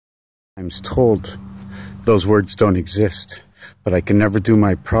I'm told those words don't exist, but I can never do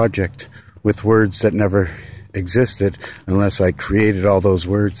my project with words that never existed unless I created all those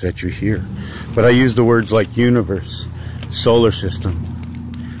words that you hear. But I use the words like universe, solar system,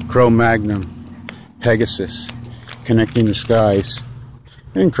 Cro-Magnon, Pegasus, connecting the skies.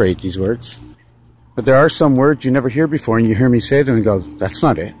 I didn't create these words. But there are some words you never hear before, and you hear me say them and go, that's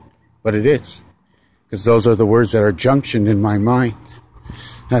not it. But it is. Because those are the words that are junctioned in my mind.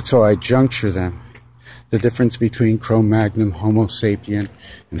 That's how I juncture them. The difference between Cro-Magnon, Homo sapien,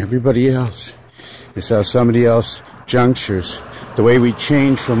 and everybody else is how somebody else junctures. The way we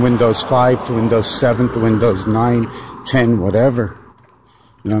change from Windows 5 to Windows 7 to Windows 9, 10, whatever.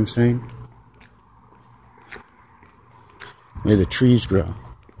 You know what I'm saying? Where the trees grow.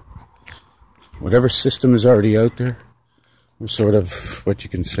 Whatever system is already out there, we're sort of, what you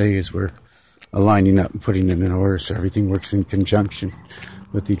can say is we're aligning up and putting it in order so everything works in conjunction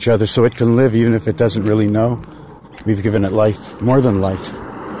with each other so it can live even if it doesn't really know. We've given it life, more than life.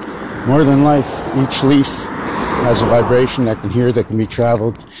 More than life. Each leaf has a vibration that can hear, that can be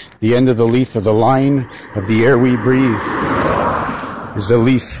traveled. The end of the leaf of the line of the air we breathe is the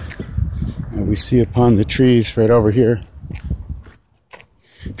leaf that we see upon the trees right over here,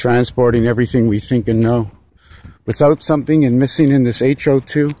 transporting everything we think and know. Without something and missing in this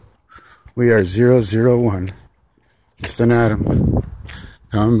HO2, we are 001. Just an atom.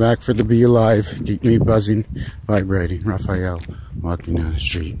 Coming back for the be alive. Keep me buzzing, vibrating. Raphael, walking down the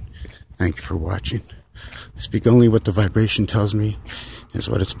street. Thank you for watching. I speak only what the vibration tells me is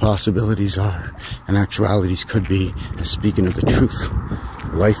what its possibilities are and actualities could be, as speaking of the truth,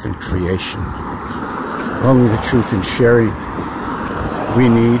 life and creation. Only the truth and sharing we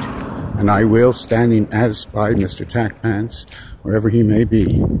need, and I will, standing as by Mr. Tack Pants, wherever he may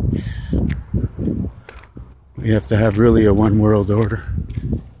be. We have to have really a one world order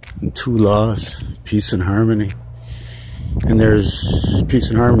and two laws, peace and harmony. And there's peace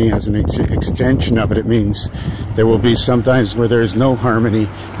and harmony as an extension of it. It means there will be sometimes where there is no harmony.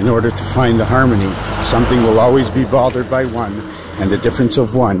 In order to find the harmony, something will always be bothered by one, and the difference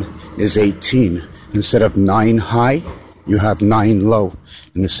of one is 18. Instead of 9 high, you have 9 low,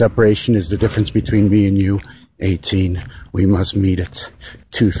 and the separation is the difference between me and you, 18. We must meet at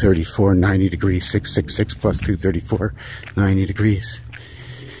 234, 90 degrees, 666 plus 234, 90 degrees.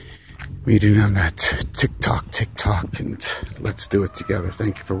 Meeting on that tick-tock, and let's do it together.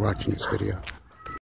 Thank you for watching this video.